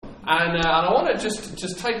And I want to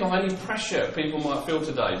just take off any pressure people might feel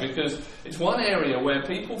today, because it's one area where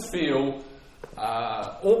people feel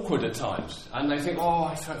awkward at times, and they think,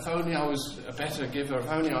 if only I was a better giver, if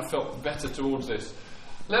only I felt better towards this.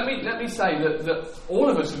 Let me say that all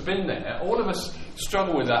of us have been there, all of us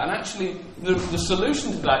struggle with that, and actually the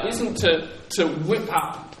solution to that isn't to whip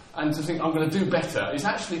up and to think I'm going to do better. It's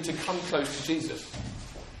actually to come close to Jesus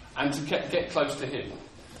and to get close to him,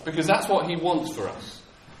 because that's what he wants for us,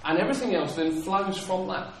 and everything else then flows from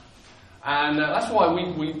that. And that's why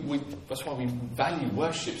we value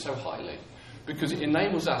worship so highly, because it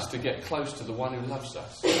enables us to get close to the one who loves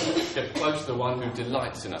us, get close to the one who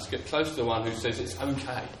delights in us, get close to the one who says it's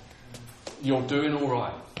okay, you're doing all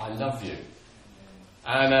right, I love you.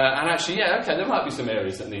 And actually, there might be some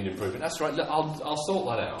areas that need improvement. That's right, I'll sort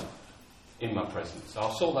that out in my presence.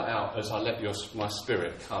 I'll sort that out as I let my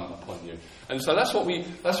Spirit come upon you. And so that's what we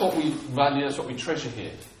value, that's what we treasure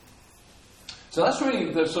here. So that's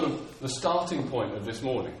really the sort of the starting point of this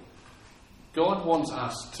morning. God wants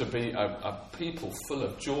us to be a people full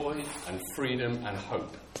of joy and freedom and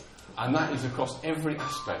hope. And that is across every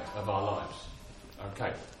aspect of our lives.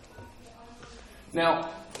 Okay. Now,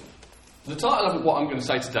 the title of what I'm going to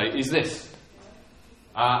say today is this.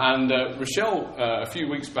 Rochelle, a few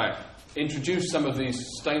weeks back, introduced some of these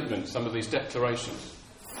statements, some of these declarations.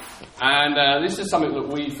 And this is something that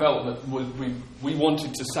we felt that we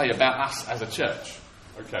wanted to say about us as a church.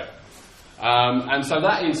 Okay. And so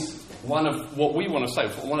that is one of what we want to say,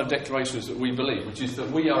 one of the declarations that we believe, which is that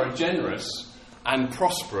we are a generous and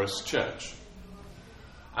prosperous church.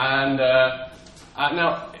 And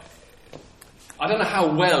now, I don't know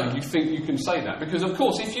how well you think you can say that, because of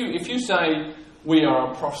course, if you say we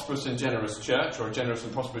are a prosperous and generous church, or a generous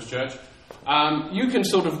and prosperous church, you can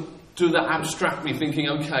sort of do that abstractly, thinking,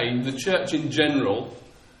 okay, the church in general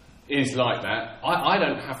is like that. I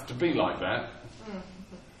don't have to be like that,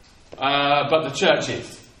 but the church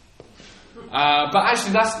is. But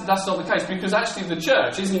actually, that's not the case, because actually the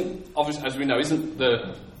church isn't, obviously, as we know, isn't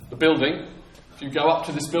the building. If you go up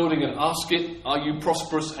to this building and ask it, are you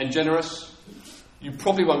prosperous and generous? You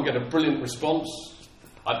probably won't get a brilliant response.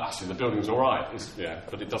 Actually, the building's all right,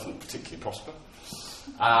 but it doesn't particularly prosper.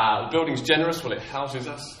 The building's generous, well, it houses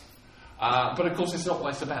us. But of course, it's not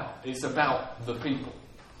what it's about. It's about the people.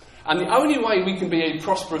 And the only way we can be a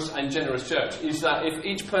prosperous and generous church is that if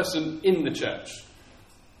each person in the church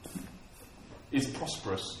is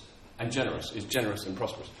prosperous and generous, is generous and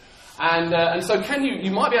prosperous. And so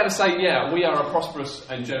you might be able to say, we are a prosperous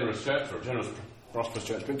and generous church, or a generous, prosperous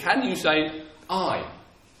church, but can you say, I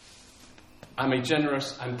am a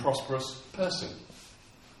generous and prosperous person?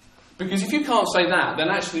 Because if you can't say that, then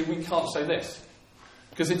actually we can't say this.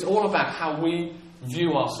 Because it's all about how we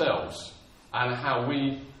view ourselves and how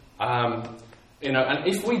we, and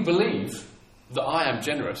if we believe that I am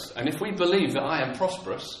generous, and if we believe that I am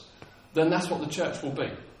prosperous, then that's what the church will be.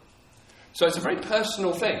 So it's a very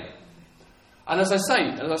personal thing. And as I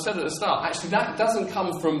said at the start, actually that doesn't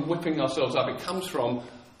come from whipping ourselves up. It comes from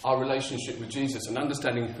our relationship with Jesus and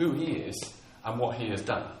understanding who he is and what he has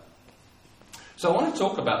done. So I want to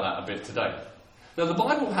talk about that a bit today. Now, the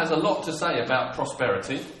Bible has a lot to say about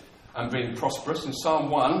prosperity and being prosperous. In Psalm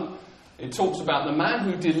 1, it talks about the man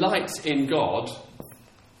who delights in God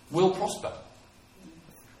will prosper.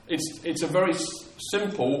 It's a very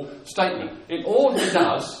simple statement. In all he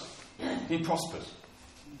does, he prospers.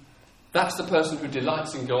 That's the person who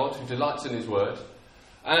delights in God, who delights in his word.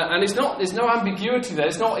 And there's no ambiguity there.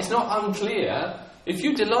 It's not unclear. If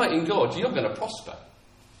you delight in God, you're going to prosper.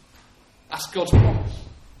 That's God's promise.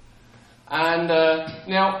 And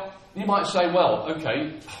now, you might say, well,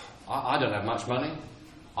 okay, I don't have much money.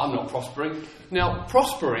 I'm not prospering. Now,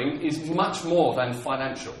 prospering is much more than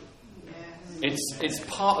financial. It's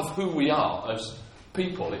part of who we are as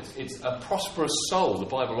people. It's a prosperous soul, the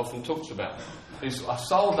Bible often talks about. It's a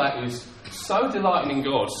soul that is so delighting in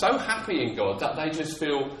God, so happy in God, that they just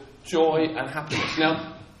feel joy and happiness.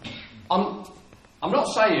 Now, I'm not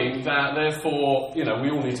saying that, therefore, we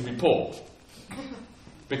all need to be poor.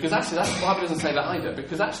 Because actually, the Bible doesn't say that either.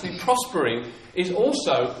 Because actually, prospering is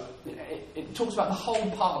also, it talks about the whole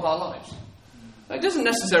part of our lives. Now, it doesn't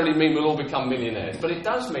necessarily mean we'll all become millionaires, but it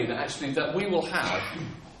does mean that actually that we will have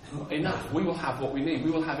enough. We will have what we need.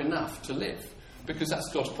 We will have enough to live. Because that's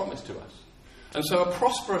God's promise to us. And so a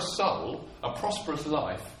prosperous soul, a prosperous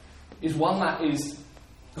life, is one that is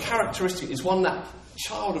characteristic, is one that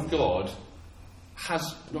child of God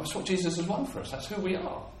has. That's what Jesus has won for us. That's who we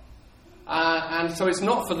are. And so it's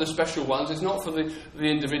not for the special ones. It's not for the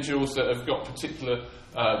individuals that have got particular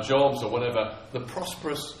jobs or whatever. The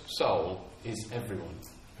prosperous soul is everyone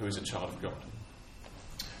who is a child of God.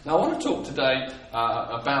 Now, I want to talk today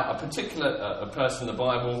about a particular a person in the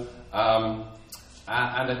Bible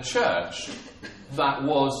and a church that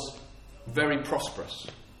was very prosperous,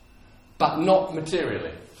 but not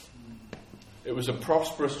materially. It was a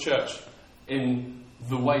prosperous church in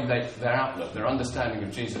the way their outlook, their understanding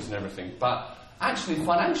of Jesus and everything. But actually,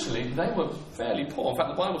 financially, they were fairly poor. In fact,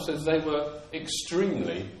 the Bible says they were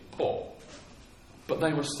extremely poor. But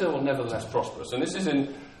they were still nevertheless prosperous. And this is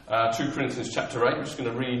in 2 Corinthians chapter 8. I'm just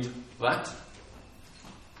going to read that.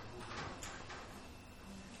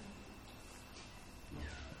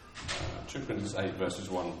 Two Corinthians 8, verses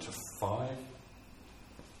 1 to 5.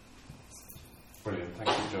 Brilliant. Thank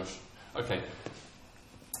you, Josh. Okay.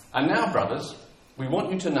 And now, brothers, we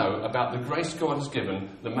want you to know about the grace God has given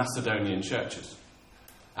the Macedonian churches.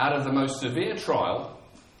 Out of the most severe trial,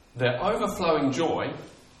 their overflowing joy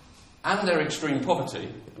and their extreme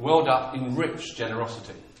poverty welled up in rich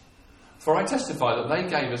generosity. For I testify that they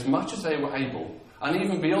gave as much as they were able, and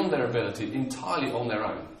even beyond their ability, entirely on their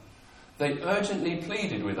own. They urgently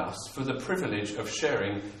pleaded with us for the privilege of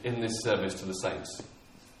sharing in this service to the saints.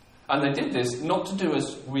 And they did this not to do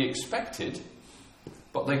as we expected,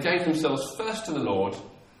 but they gave themselves first to the Lord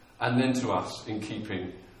and then to us in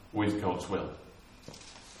keeping with God's will.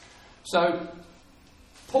 So,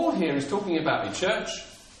 Paul here is talking about a church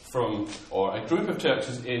or a group of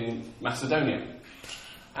churches in Macedonia.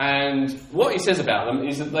 And what he says about them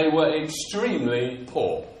is that they were extremely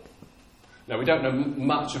poor. Now, we don't know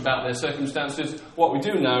much about their circumstances. What we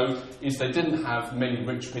do know is they didn't have many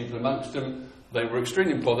rich people amongst them. They were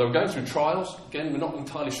extremely poor. They were going through trials. Again, we're not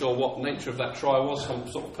entirely sure what nature of that trial was, some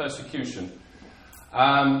sort of persecution.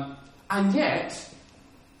 And yet,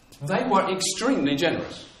 they were extremely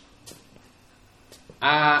generous.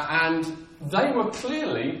 And they were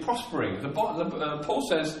clearly prospering. Paul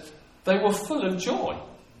says they were full of joy.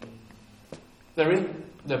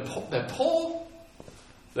 They're poor,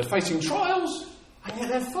 they're facing trials, and yet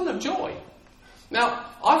they're full of joy. Now,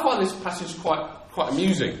 I find this passage quite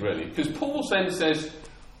amusing, really, because Paul then says,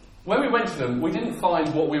 when we went to them, we didn't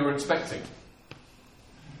find what we were expecting.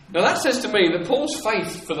 Now, that says to me that Paul's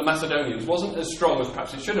faith for the Macedonians wasn't as strong as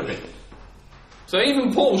perhaps it should have been. So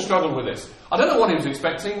even Paul struggled with this. I don't know what he was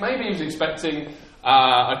expecting. Maybe he was expecting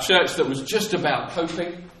a church that was just about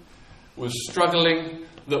coping, was struggling,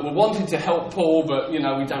 that were wanting to help Paul, but, we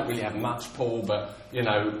don't really have much, Paul, but,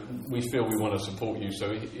 we feel we want to support you,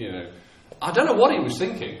 so, I don't know what he was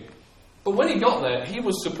thinking. But when he got there, he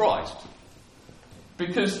was surprised.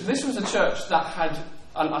 Because this was a church that had,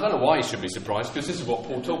 and I don't know why he should be surprised, because this is what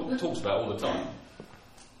Paul talks about all the time.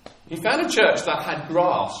 He found a church that had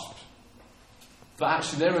grasped that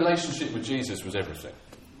actually their relationship with Jesus was everything.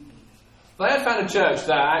 They had found a church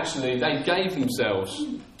that actually they gave themselves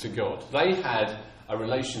to God. They had a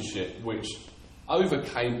relationship which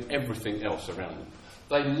overcame everything else around them.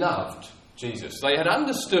 They loved Jesus. They had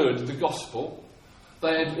understood the gospel.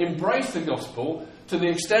 They had embraced the gospel to the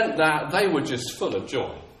extent that they were just full of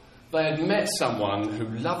joy. They had met someone who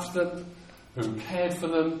loved them, who cared for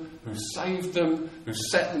them, who saved them, who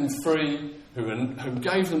set them free, who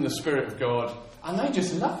gave them the Spirit of God, and they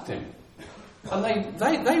just loved him. And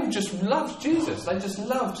they just loved Jesus. They just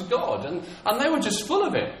loved God, and they were just full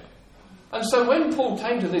of it. And so when Paul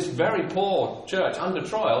came to this very poor church under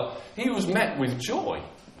trial, he was met with joy.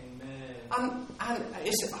 Amen. And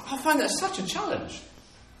I find that such a challenge.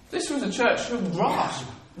 This was a church who grasped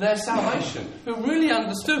their salvation, who really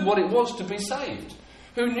understood what it was to be saved,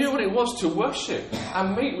 who knew what it was to worship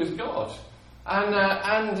and meet with God. And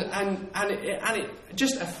it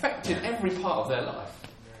just affected every part of their life.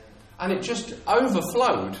 And it just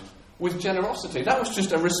overflowed with generosity. That was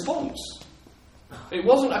just a response. It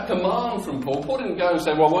wasn't a command from Paul. Paul didn't go and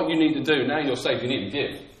say, well, what you need to do, now you're saved, you need to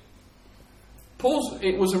give.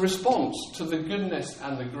 It was a response to the goodness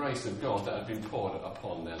and the grace of God that had been poured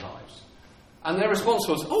upon their lives. And their response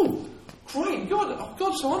was, oh, great,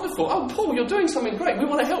 God's so wonderful. Oh, Paul, you're doing something great. We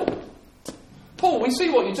want to help. Paul, we see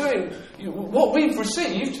what you're doing. What we've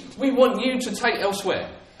received, we want you to take elsewhere.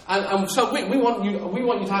 And so we want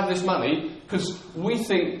you to have this money because we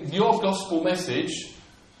think your gospel message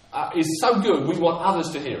is so good, we want others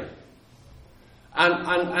to hear it.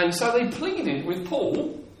 And so they pleaded with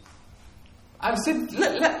Paul and said,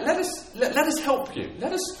 let us help you.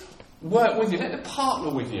 Let us work with you. Let us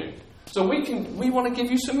partner with you. So we want to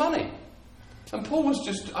give you some money. And Paul was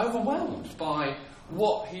just overwhelmed by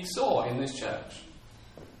what he saw in this church.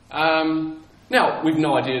 Now, we've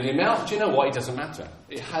no idea the amount. Do you know what? It doesn't matter.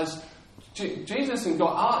 Jesus and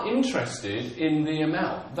God are interested in the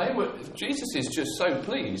amount. Jesus is just so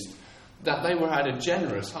pleased that they had a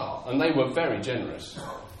generous heart, and they were very generous.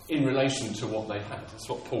 in relation to what they had. That's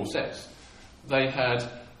what Paul says. They had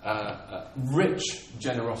rich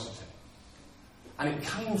generosity. And it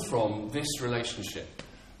came from this relationship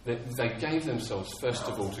that they gave themselves first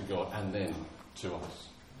of all to God and then to us.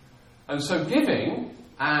 And so giving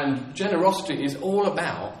and generosity is all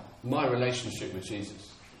about my relationship with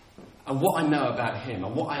Jesus and what I know about him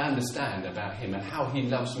and what I understand about him and how he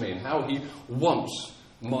loves me and how he wants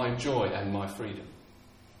my joy and my freedom.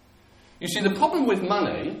 You see, the problem with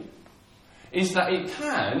money is that it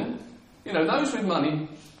can, those with money,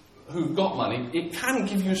 who've got money, it can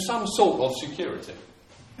give you some sort of security.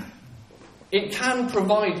 It can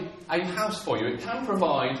provide a house for you. It can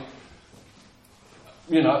provide,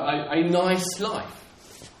 a nice life.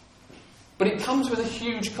 But it comes with a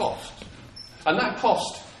huge cost. And that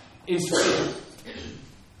cost is fear.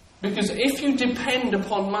 Because if you depend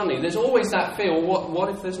upon money, there's always that fear, what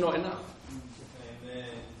if there's not enough? Amen.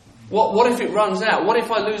 What if it runs out? What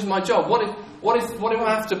if I lose my job? What if I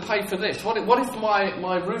have to pay for this? What if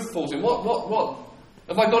my roof falls in? What?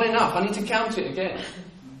 Have I got enough? I need to count it again.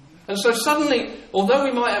 And so suddenly, although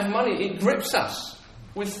we might have money, it grips us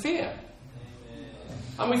with fear.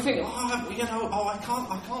 And we think, I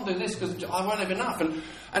can't do this because I won't have enough.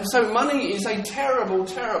 And so money is a terrible,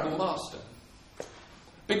 terrible master.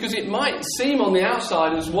 Because it might seem on the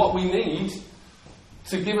outside as what we need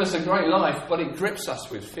to give us a great life, but it grips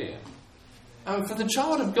us with fear. And for the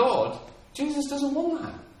child of God, Jesus doesn't want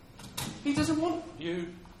that. He doesn't want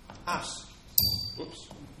us,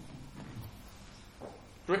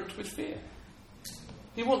 gripped with fear.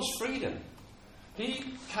 He wants freedom. He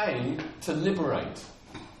came to liberate,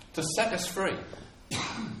 to set us free,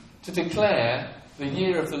 to declare the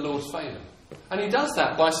year of the Lord's favour. And he does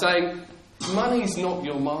that by saying, money's not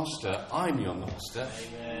your master, I'm your master.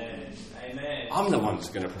 Amen. Amen. I'm the one that's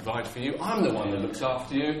going to provide for you. I'm the one that looks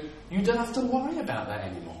after you. You don't have to worry about that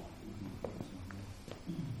anymore.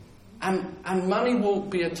 And money will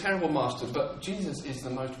be a terrible master, but Jesus is the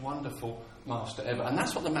most wonderful master ever. And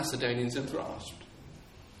that's what the Macedonians have grasped.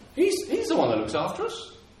 He's the one that looks after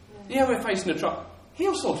us. Yeah, we're facing a trouble.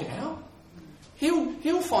 He'll sort it out.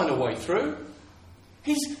 He'll find a way through.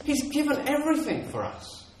 He's given everything for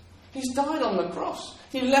us. He's died on the cross.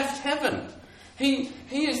 He left heaven. He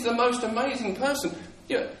is the most amazing person.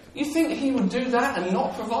 You think he would do that and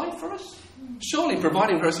not provide for us? Surely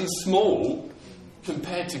providing for us is small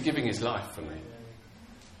compared to giving his life for me.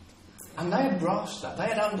 And they had grasped that. They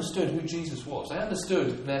had understood who Jesus was. They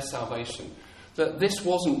understood their salvation. That this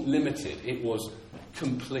wasn't limited. It was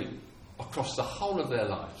complete across the whole of their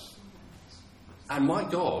lives. And my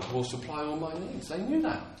God will supply all my needs. They knew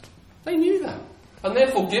that. They knew that. And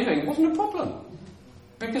therefore giving wasn't a problem.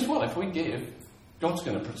 Because, if we give, God's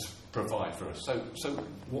going to provide for us. So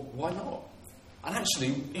why not? And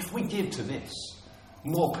actually, if we give to this,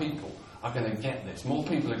 more people are going to get this. More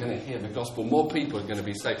people are going to hear the gospel. More people are going to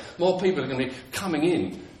be saved. More people are going to be coming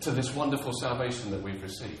in to this wonderful salvation that we've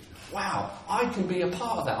received. Wow, I can be a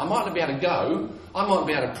part of that. I might not be able to go. I might not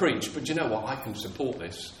be able to preach. But you know what? I can support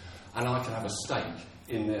this. And I can have a stake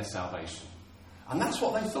in their salvation. And that's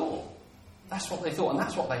what they thought. That's what they thought. And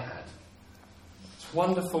that's what they had. It's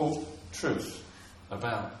wonderful truth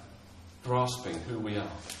about grasping who we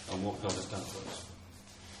are and what God has done for us.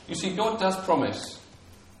 You see, God does promise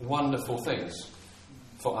wonderful things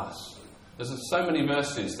for us. There's so many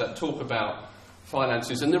verses that talk about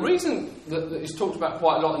finances, and the reason that it's talked about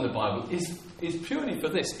quite a lot in the Bible is purely for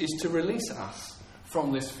this, is to release us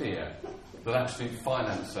from this fear that actually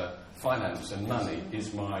finance and money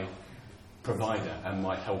is my provider and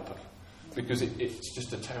my helper, because it's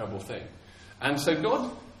just a terrible thing. And so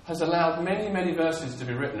God has allowed many, many verses to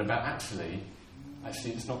be written about actually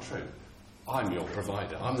it's not true. I'm your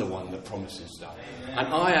provider. I'm the one that promises stuff. And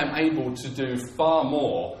I am able to do far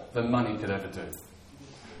more than money could ever do.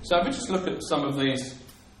 So if we just look at some of these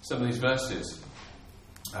verses.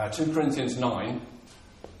 2 Corinthians 9,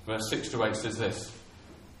 verse 6 to 8 says this.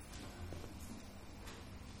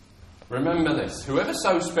 Remember this, whoever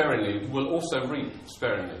sows sparingly will also reap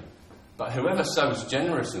sparingly. But whoever sows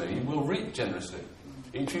generously will reap generously.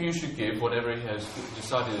 Each of you should give whatever he has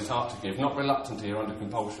decided in his heart to give, not reluctantly or under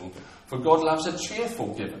compulsion. For God loves a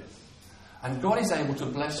cheerful giver. And God is able to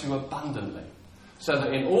bless you abundantly, so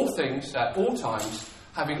that in all things, at all times,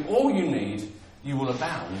 having all you need, you will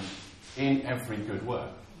abound in every good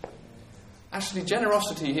work. Actually,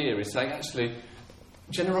 generosity here is saying,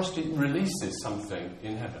 generosity releases something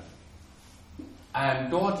in heaven.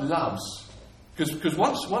 And God loves, because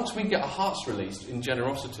once we get our hearts released in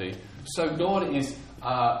generosity, so God is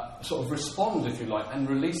sort of responds, if you like, and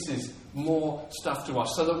releases more stuff to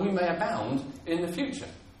us so that we may abound in the future.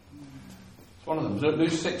 That's One of them, Luke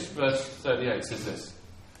 6, verse 38 says this: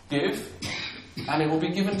 "Give, and it will be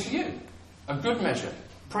given to you. A good measure,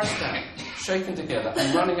 pressed down, shaken together,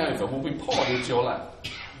 and running over, will be poured into your lap.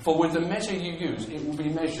 For with the measure you use, it will be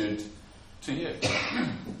measured to you."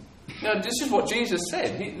 Now, this is what Jesus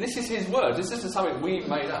said. This is his word. This isn't something we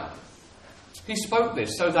made up. He spoke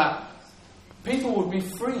this so that people would be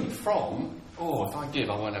free from, if I give,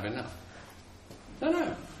 I won't have enough.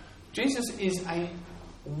 No. Jesus is a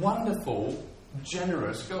wonderful,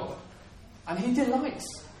 generous God. And he delights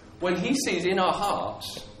when he sees in our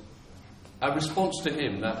hearts a response to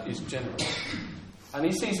him that is generous. And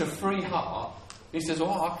he sees a free heart. He says,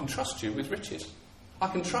 I can trust you with riches. I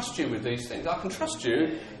can trust you with these things. I can trust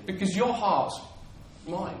you because your heart's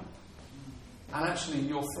mine. And actually,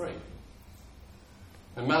 you're free.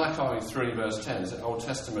 And Malachi 3 verse 10 is an Old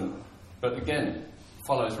Testament, but again,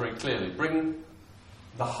 follows very clearly. "Bring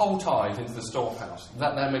the whole tithe into the storehouse,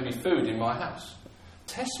 that there may be food in my house.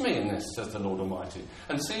 Test me in this, says the Lord Almighty,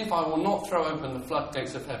 and see if I will not throw open the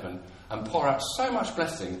floodgates of heaven and pour out so much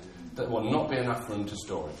blessing that there will not be enough room to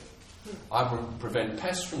store it. I will prevent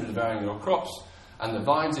pests from devouring your crops, and the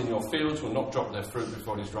vines in your fields will not drop their fruit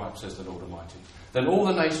before it is ripe, says the Lord Almighty. Then all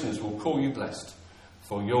the nations will call you blessed,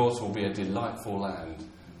 for yours will be a delightful land,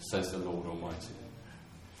 says the Lord Almighty."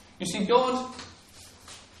 You see, God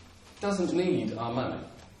doesn't need our money.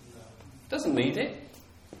 Doesn't need it.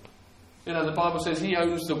 You know, the Bible says he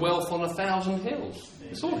owns the wealth on 1,000 hills.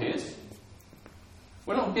 It's all his.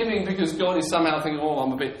 We're not giving because God is somehow thinking,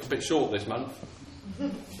 I'm a bit short this month.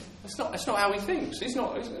 That's not how he thinks.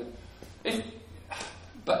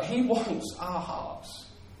 But he wants our hearts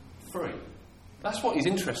free. That's what he's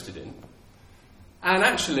interested in. And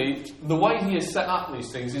actually, the way he has set up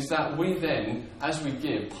these things is that we then, as we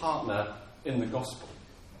give, partner in the gospel.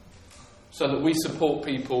 So that we support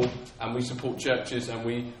people and we support churches and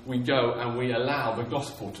we go and we allow the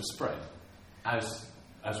gospel to spread as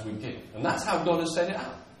we give. And that's how God has set it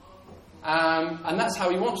up. And that's how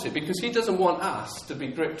he wants it, because he doesn't want us to be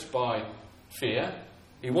gripped by fear.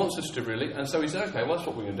 He wants us to really, and so he said, okay, well, that's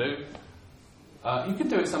what we're going to do. You could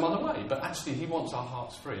do it some other way, but actually he wants our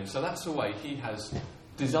hearts free. And so that's the way he has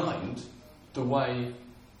designed the way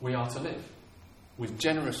we are to live. With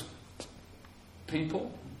generous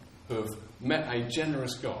people who have met a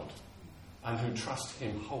generous God and who trust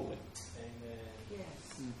him wholly. Amen.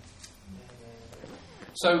 Yes.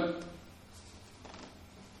 So,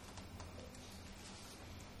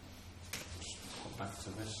 back to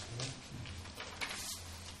this.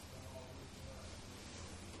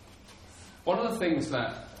 One of the things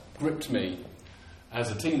that gripped me as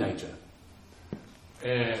a teenager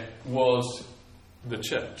was the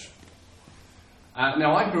church.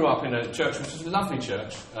 Now, I grew up in a church which is a lovely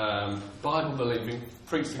church, Bible-believing,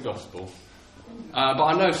 preach the gospel. But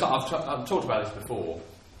I know I've talked about this before.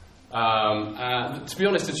 To be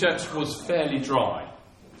honest, the church was fairly dry.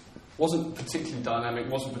 Wasn't particularly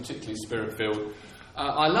dynamic, wasn't particularly spirit-filled.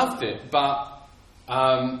 I loved it, but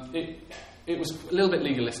it was a little bit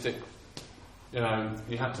legalistic. You know,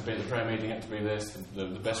 you had to be at the prayer meeting, you had to be this, the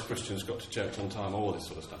best Christians got to church on time, all this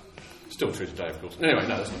sort of stuff. Still true today, of course. Anyway,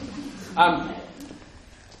 no, that's not.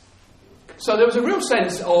 So there was a real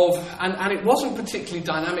sense of, and it wasn't particularly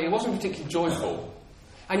dynamic, it wasn't particularly joyful.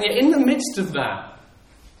 And yet in the midst of that,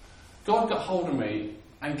 God got hold of me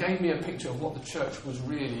and gave me a picture of what the church was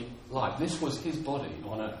really like. This was his body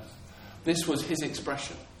on earth. This was his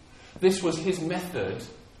expression. This was his method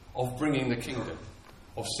of bringing the kingdom,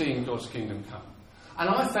 of seeing God's kingdom come. And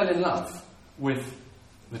I fell in love with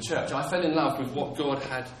the church. I fell in love with what God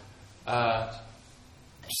had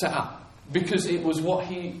set up, because it was what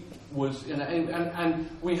he was, and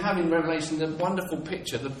we have in Revelation the wonderful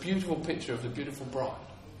picture, the beautiful picture of the beautiful bride.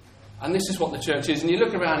 And this is what the church is. And you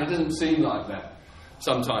look around, it doesn't seem like that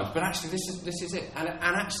sometimes, but actually this is it. And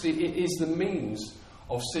actually it is the means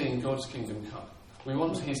of seeing God's kingdom come. We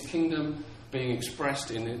want his kingdom being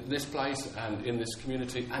expressed in this place and in this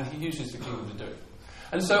community, and he uses the kingdom to do it.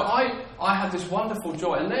 And so I had this wonderful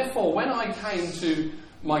joy, and therefore when I came to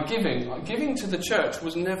my giving to the church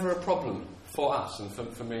was never a problem for us and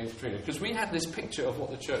for me and Katrina, because we had this picture of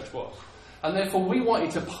what the church was. And therefore we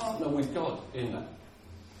wanted to partner with God in that.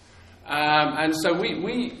 And so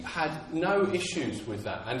we had no issues with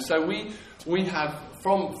that. And so we have,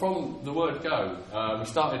 from the word go, we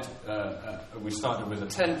started with a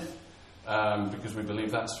tenth, because we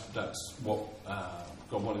believe that's what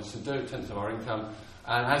God wanted us to do, a tenth of our income.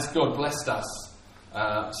 And as God blessed us,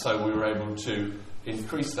 so we were able to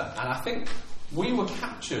increase that. And I think we were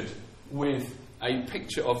captured with a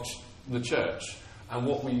picture of the church and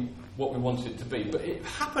what we wanted it to be. But it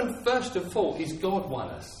happened first of all is God won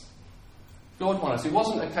us. God wanted us. It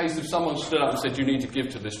wasn't a case of someone stood up and said, you need to give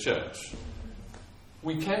to this church.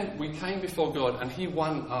 We came before God and He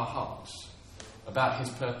won our hearts about His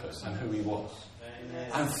purpose and who He was.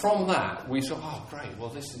 Amen. And from that, we thought, oh, great, well,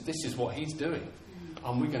 this is what He's doing.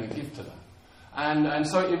 And we're going to give to that. And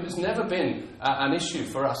so it's never been an issue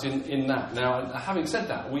for us in that. Now, having said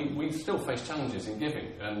that, we still face challenges in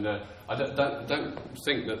giving. And I don't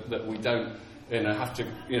think that we don't have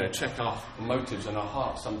to check our motives and our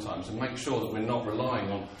hearts sometimes and make sure that we're not relying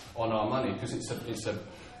on our money, because it's a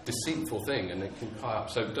deceitful thing and it can cry up.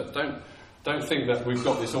 So don't think that we've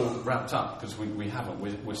got this all wrapped up, because we haven't.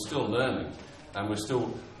 We're still learning, and we're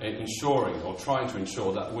still ensuring or trying to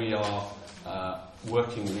ensure that we are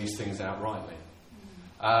working these things out rightly.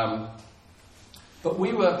 But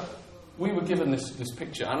we were given this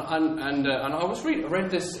picture, and I read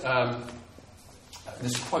this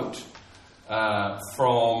quote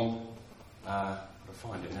from. I'll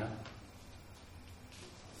find it now.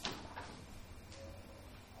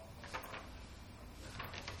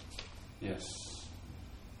 Yes.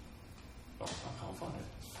 Oh, I can't find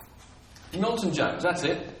it. Milton Jones, that's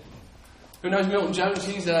it. Who knows Milton Jones?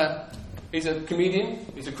 He's a comedian.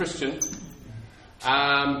 He's a Christian.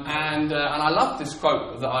 And I love this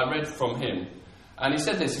quote that I read from him. And he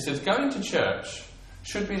said this. He says, going to church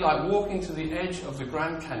should be like walking to the edge of the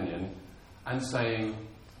Grand Canyon and saying,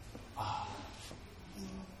 ah.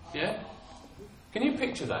 Yeah? Can you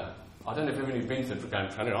picture that? I don't know if anybody's been to the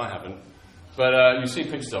Grand Canyon. I haven't. But you see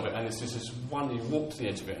pictures of it, and it's just this one, you walk to the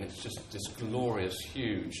edge of it, and it's just this glorious,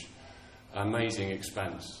 huge, amazing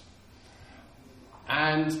expanse.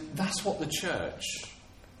 And that's what the church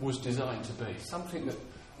was designed to be. Something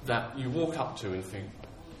that you walk up to and think,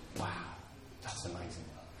 wow, that's amazing.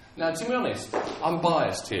 Now, to be honest, I'm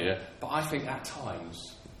biased here, but I think at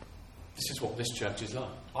times this is what this church is like.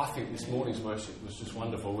 I think this morning's worship was just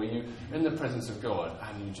wonderful, where you're in the presence of God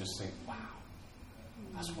and you just think, wow,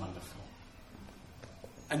 that's wonderful.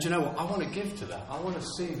 And you know what? I want to give to that. I want to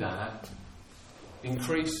see that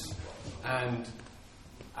increase and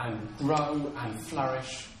grow and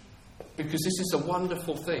flourish, because this is a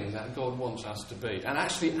wonderful thing that God wants us to be. And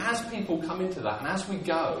actually, as people come into that, and as we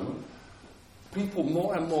go, people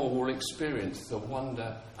more and more will experience the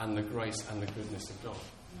wonder and the grace and the goodness of God.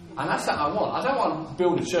 And that's what I want. I don't want to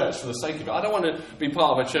build a church for the sake of it. I don't want to be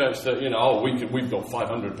part of a church that, we've got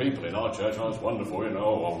 500 people in our church. Oh, it's wonderful.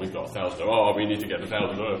 We've got 1,000. Oh, we need to get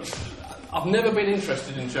 1,000. I've never been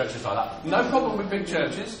interested in churches like that. No problem with big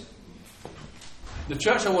churches. The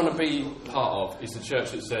church I want to be part of is the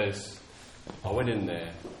church that says, I went in there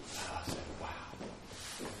and I said, wow,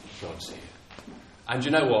 God's here. And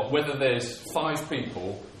you know what? Whether there's 5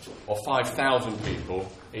 people or 5,000 people,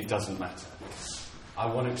 it doesn't matter. I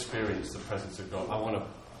want to experience the presence of God. I want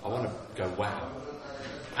to go, wow.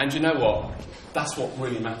 And you know what? That's what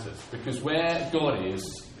really matters. Because where God is,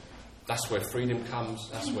 that's where freedom comes,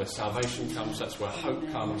 that's where salvation comes, that's where hope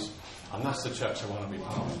comes, and that's the church I want to be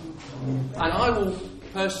part of. And I will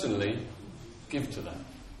personally give to that,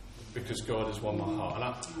 because God has won my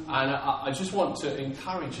heart. And I just want to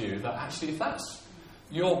encourage you that actually, if that's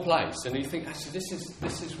your place, and you think, actually,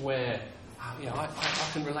 this is where I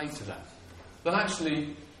can relate to that, then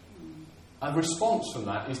actually a response from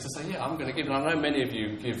that is to say, yeah, I'm going to give. And I know many of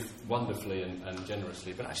you give wonderfully and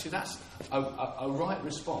generously, but actually that's a right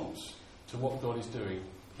response to what God is doing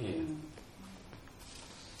here.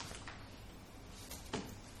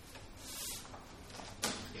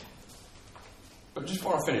 But just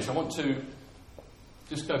before I finish, I want to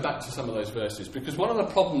just go back to some of those verses, because one of the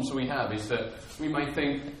problems we have is that we may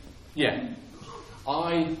think, yeah,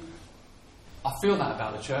 I feel that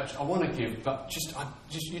about the church. I want to give, but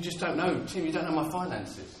you just don't know, Tim. You don't know my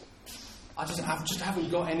finances. I just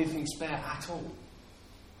haven't got anything spare at all.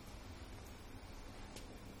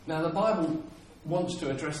 Now, the Bible wants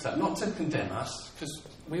to address that, not to condemn us, because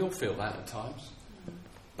we all feel that at times,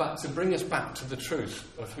 but to bring us back to the truth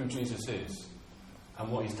of who Jesus is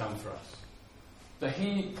and what He's done for us. That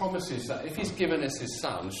He promises that if He's given us His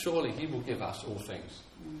Son, surely He will give us all things.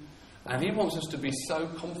 And He wants us to be so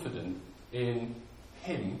confident in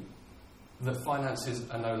Him that finances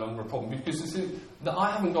are no longer a problem, because that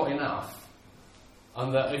I haven't got enough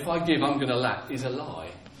and that if I give I'm going to lack is a lie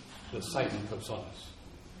that Satan puts on us.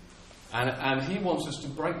 And he wants us to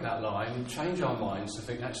break that lie and change our minds to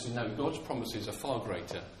think, actually no, God's promises are far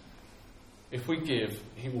greater. If we give,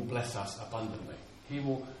 He will bless us abundantly. He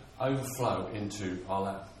will overflow into our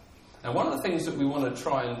lap. Now, one of the things that we want to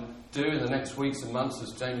try and do in the next weeks and months,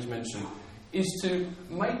 as James mentioned, is to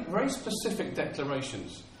make very specific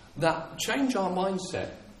declarations that change our mindset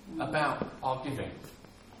about our giving,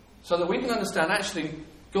 so that we can understand, actually,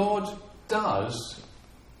 God does,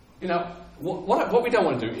 what we don't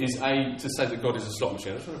want to do is to say that God is a slot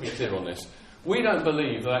machine. I just want to be clear on this. We don't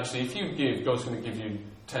believe that actually if you give, God's going to give you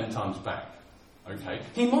 10 times back. Okay?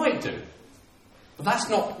 He might do. But that's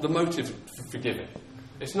not the motive for giving.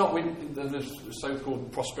 It's not the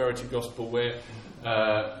so-called prosperity gospel where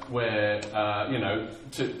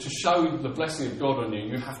to show the blessing of God on you,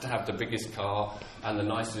 you have to have the biggest car and the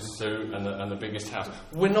nicest suit and the biggest house.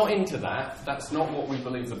 We're not into that. That's not what we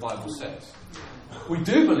believe the Bible says. We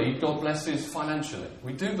do believe God blesses financially.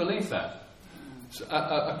 We do believe that. So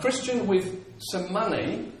a Christian with some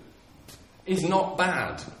money is not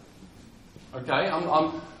bad. Okay, I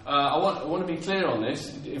want to be clear on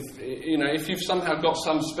this. If you've somehow got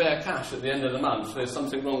some spare cash at the end of the month, there's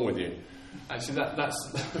something wrong with you. Actually,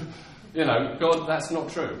 that's God. That's not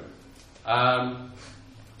true.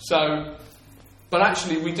 But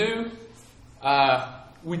actually, we do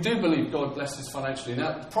believe God blesses financially.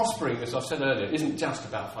 Now, prospering, as I've said earlier, isn't just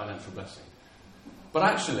about financial blessing. But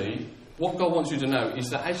actually, what God wants you to know is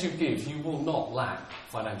that as you give, you will not lack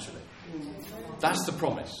financially. That's the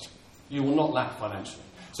promise. You will not lack financially.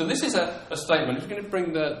 So this is a statement. If you're going to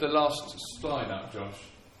bring the last slide up, Josh.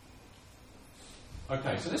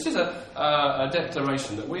 Okay, so this is a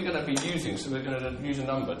declaration that we're going to be using. So we're going to use a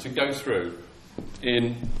number to go through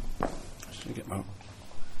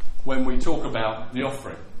when we talk about the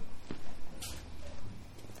offering.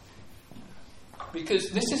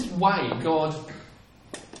 Because this is the way God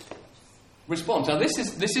responds. Now this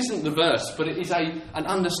isn't the verse, but it is an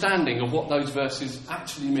understanding of what those verses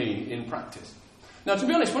actually mean in practice. Now, to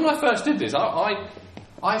be honest, when I first did this, I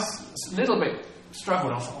a little bit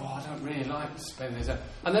struggled. I thought, I don't really like to spend this.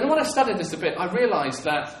 And then when I studied this a bit, I realised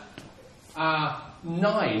that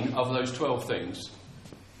 9 of those 12 things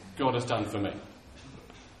God has done for me.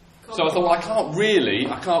 So I thought, well, I can't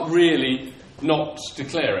really not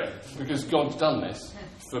declare it, because God's done this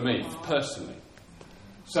for me personally.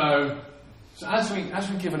 So as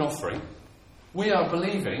we give an offering, we are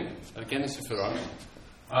believing, again this is for us,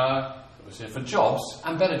 for jobs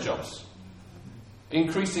and better jobs,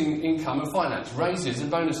 increasing income and finance, raises and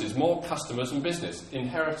bonuses, more customers and business,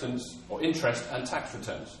 inheritance or interest and tax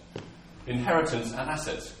returns, inheritance and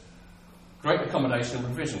assets, great accommodation and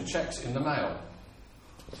provision, checks in the mail.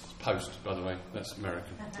 Post, by the way, that's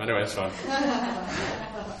American. Anyway, that's fine.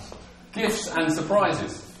 Gifts and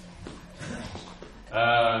surprises.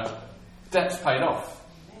 Debts paid off.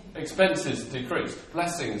 Expenses decreased.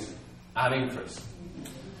 Blessings and increase.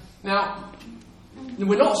 Now,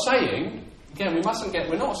 we're not saying, again,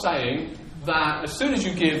 we're not saying that as soon as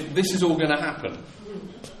you give, this is all going to happen.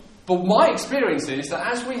 But my experience is that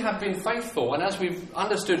as we have been faithful and as we've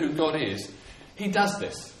understood who God is, He does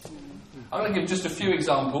this. I'm going to give just a few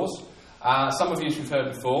examples. Some of you have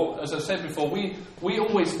heard before. As I said before, we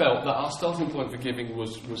always felt that our starting point for giving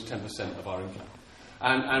was 10% of our income.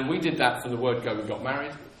 And we did that from the word go we got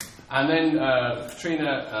married. And then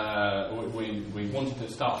Katrina, we wanted to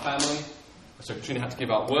start a family. So Katrina had to give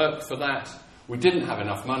up work for that. We didn't have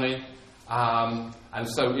enough money. And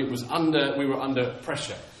so we were under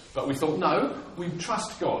pressure. But we thought, no, we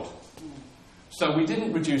trust God. So we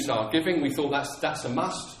didn't reduce our giving. We thought that's a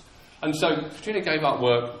must. And so Katrina gave up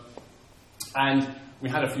work, and we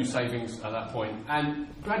had a few savings at that point, and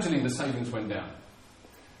gradually the savings went down.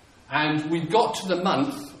 And we got to the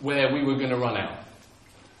month where we were going to run out.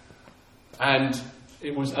 And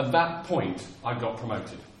it was at that point I got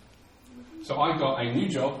promoted. So I got a new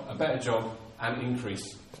job, a better job, and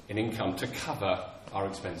increase in income to cover our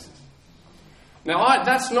expenses. Now,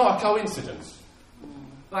 that's not a coincidence.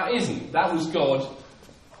 That isn't. That was God.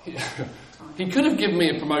 He could have given me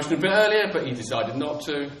a promotion a bit earlier, but He decided not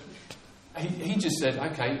to. He just said,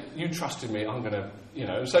 okay, you trusted me, I'm going to,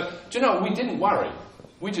 So, do you know, we didn't worry.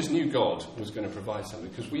 We just knew God was going to provide something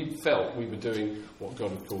because we felt we were doing what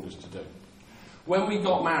God had called us to do. When we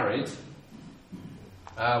got married,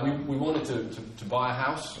 we wanted to buy a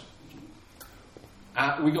house.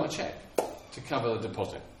 We got a cheque to cover the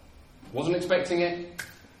deposit. Wasn't expecting it,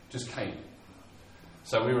 just came.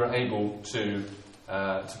 So we were able to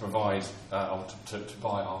provide or to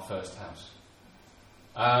buy our first house.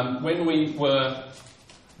 When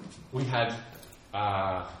we had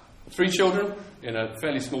 3 children in a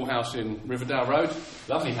fairly small house in Riverdale Road,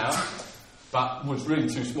 lovely house, but was really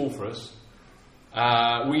too small for us.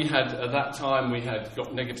 At that time we had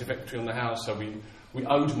got negative equity on the house, so we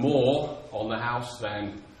owed more on the house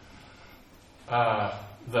than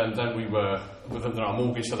we were than our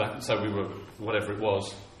mortgage, so we were whatever it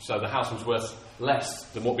was. So the house was worth less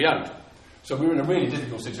than what we owed. So we were in a really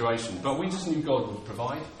difficult situation, but we just knew God would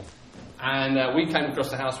provide. And we came across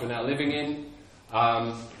the house we're now living in.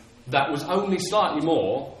 that was only slightly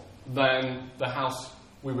more than the house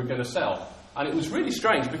we were going to sell. And it was really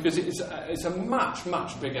strange because it's a much,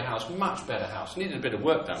 much bigger house, much better house. Needed a bit of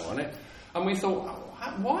work done on it. And we thought,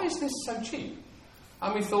 why is this so cheap?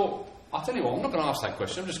 And we thought, I'll tell you what, I'm not going to ask that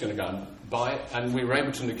question. I'm just going to go and buy it. And we were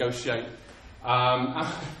able to negotiate.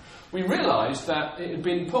 We realised that it had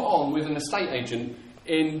been put on with an estate agent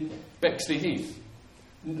in Bexley Heath.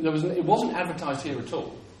 It wasn't advertised here at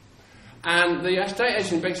all. And the estate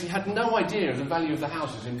agent in Bexley had no idea of the value of the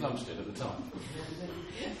houses in Plumstead at the time.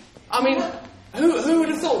 I mean, who would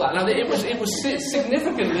have thought that? Now, it was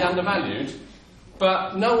significantly undervalued,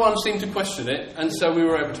 but no one seemed to question it, and so we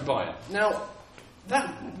were able to buy it. Now,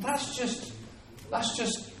 that's just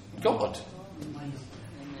God.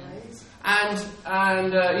 And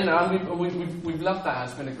we've loved that house.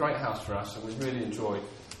 It's been a great house for us, and we really enjoy,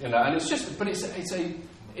 and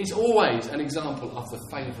it's always an example of the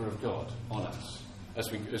favour of God on us as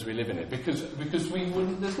we live in it, because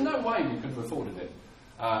there's no way we could have afforded it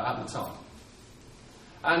at the time.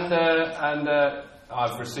 And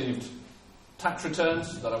I've received tax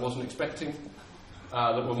returns that I wasn't expecting,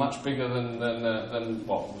 that were much bigger than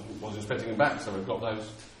what I was expecting them back, so we've got those.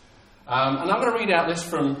 And I'm going to read out this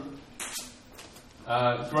from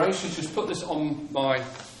Grace. She's just put this on my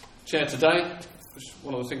chair today, which is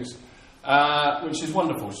one of the things which is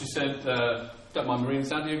wonderful. She said, don't mind me reading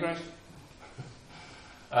this out to you, Grace?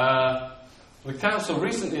 The council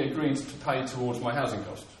recently agreed to pay towards my housing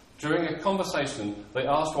costs. During a conversation, they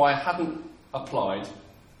asked why I hadn't applied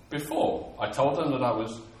before. I told them that I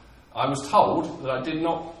was told that I did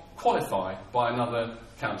not qualify by another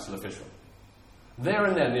council official. There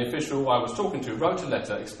and then, the official I was talking to wrote a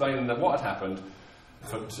letter explaining that what had happened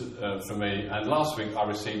for me, and last week I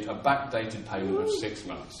received a backdated payment of 6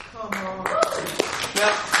 months.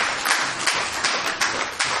 Now,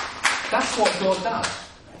 that's what God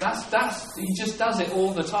does. He just does it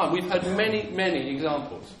all the time. We've had many, many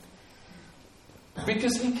examples.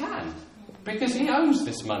 Because he can. Because he owns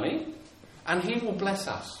this money, and he will bless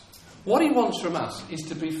us. What he wants from us is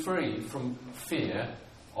to be free from fear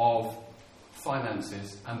of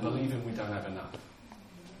finances and believing we don't have enough.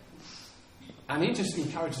 And he just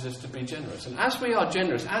encourages us to be generous. And as we are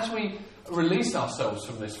generous, as we release ourselves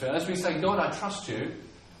from this fear, as we say, God, I trust you,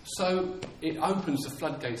 so it opens the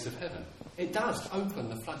floodgates of heaven. It does open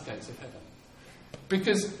the floodgates of heaven.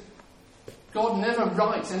 Because God never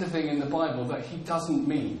writes anything in the Bible that he doesn't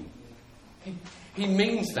mean. He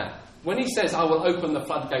means that. When he says, I will open the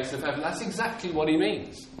floodgates of heaven, that's exactly what he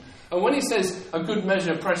means. And when he says, a good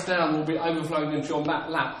measure pressed down will be overflowing into your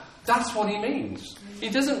lap, that's what he means. He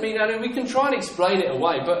doesn't mean that. We can try and explain it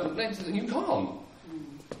away, but you can't.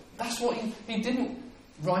 That's what he didn't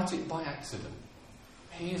write it by accident.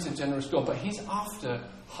 He is a generous God, but he's after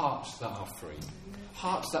hearts that are free,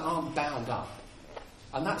 hearts that aren't bound up.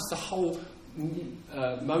 And that's the whole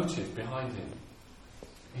motive behind him.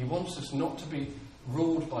 He wants us not to be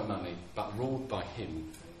ruled by money, but ruled by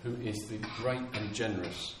him, who is the great and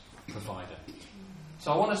generous provider.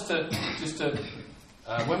 So I want us to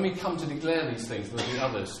when we come to declare these things with the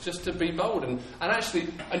others, just to be bold and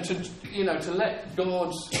to let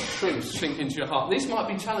God's truth sink into your heart. These might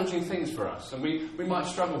be challenging things for us, and we might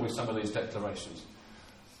struggle with some of these declarations.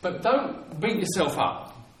 But don't beat yourself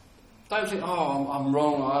up. Don't think, I'm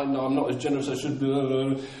wrong, I'm not as generous as I should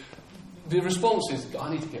be. The response is, I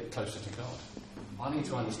need to get closer to God. I need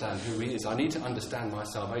to understand who he is. I need to understand my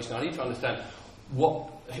salvation. I need to understand what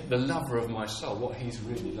the lover of my soul, what he's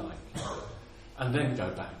really like. And then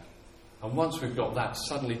go back. And once we've got that,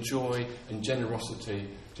 suddenly joy and generosity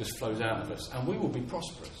just flows out of us. And we will be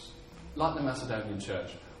prosperous, like the Macedonian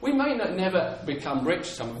church. We may never become rich.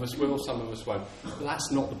 Some of us will, some of us won't. But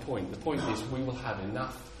that's not the point. The point is we will have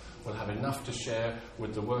enough. We'll have enough to share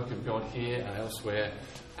with the work of God here and elsewhere.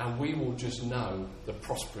 And we will just know the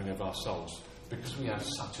prospering of our souls, because we have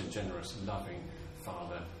such a generous, loving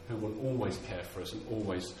Father who will always care for us and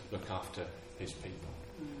always look after his people.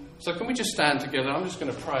 So can we just stand together? I'm just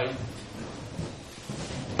going to pray.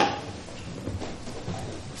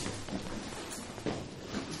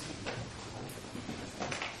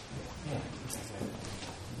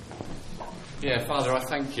 Yeah, Father, I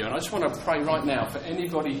thank you. And I just want to pray right now for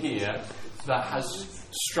anybody here that has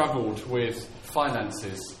struggled with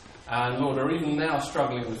finances, and Lord, are even now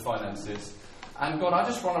struggling with finances. And God, I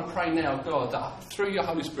just want to pray now, God, that through your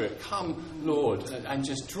Holy Spirit, come, Lord, and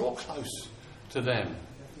just draw close to them.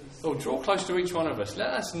 Lord, draw close to each one of us.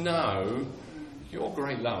 Let us know your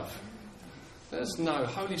great love. Let us know,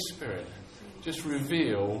 Holy Spirit, just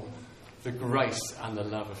reveal the grace and the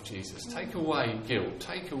love of Jesus. Take away guilt.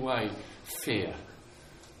 Take away fear.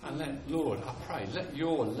 And Lord, I pray, let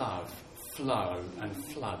your love flow and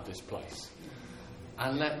flood this place.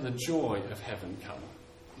 And let the joy of heaven come,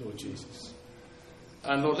 Lord Jesus.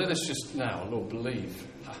 And Lord, let us just now, Lord, believe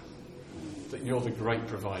that you're the great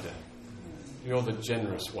provider. You're the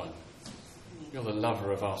generous one. You're the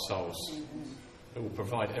lover of our souls that will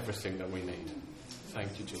provide everything that we need.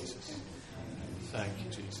 Thank you, Jesus. Thank you,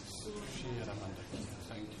 Jesus.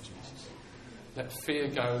 Thank you, Jesus. Let fear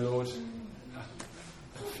go, Lord. Let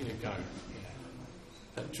fear go.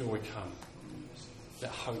 Let joy come.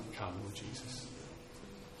 Let hope come, Lord Jesus.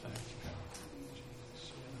 Thank you, God.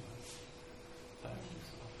 Thank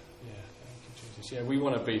you. Yeah, thank you, Jesus. Yeah, we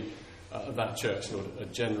want to be that church, Lord, a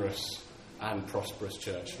generous and prosperous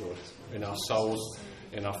church, Lord, in our souls,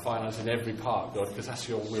 in our finances, in every part, God, because that's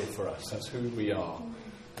your will for us. That's who we are.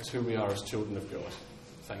 That's who we are as children of God.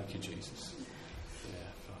 Thank you, Jesus. Yeah,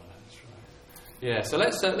 Father, that's right. Yeah, so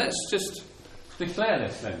let's just declare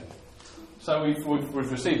this then. So we've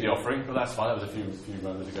received the offering, but that's fine. That was a few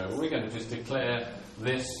moments ago. But we're going to just declare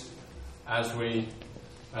this as we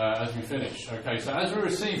finish. Okay, so as we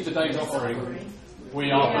receive today's offering, we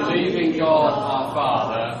are believing God our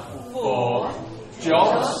Father for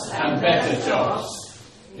jobs and better jobs,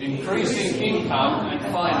 increasing income and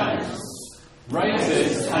finance,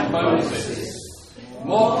 raises and bonuses,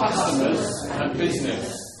 more customers and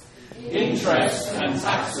business, interest and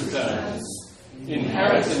tax returns,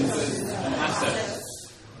 inheritances and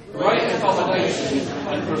assets, great accommodation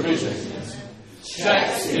and provision,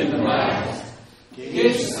 checks in the mail,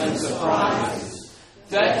 gifts and surprises,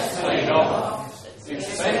 debts paid off,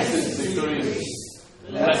 expenses decrease,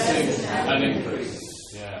 blessing and increase.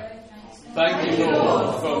 Yeah. Thank you,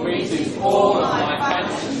 Lord, for meeting all of my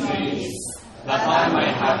pension needs, that I may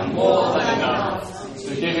have more than enough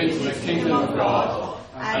to give into the kingdom of God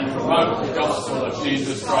and promote the gospel of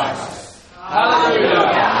Jesus Christ.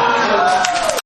 Hallelujah!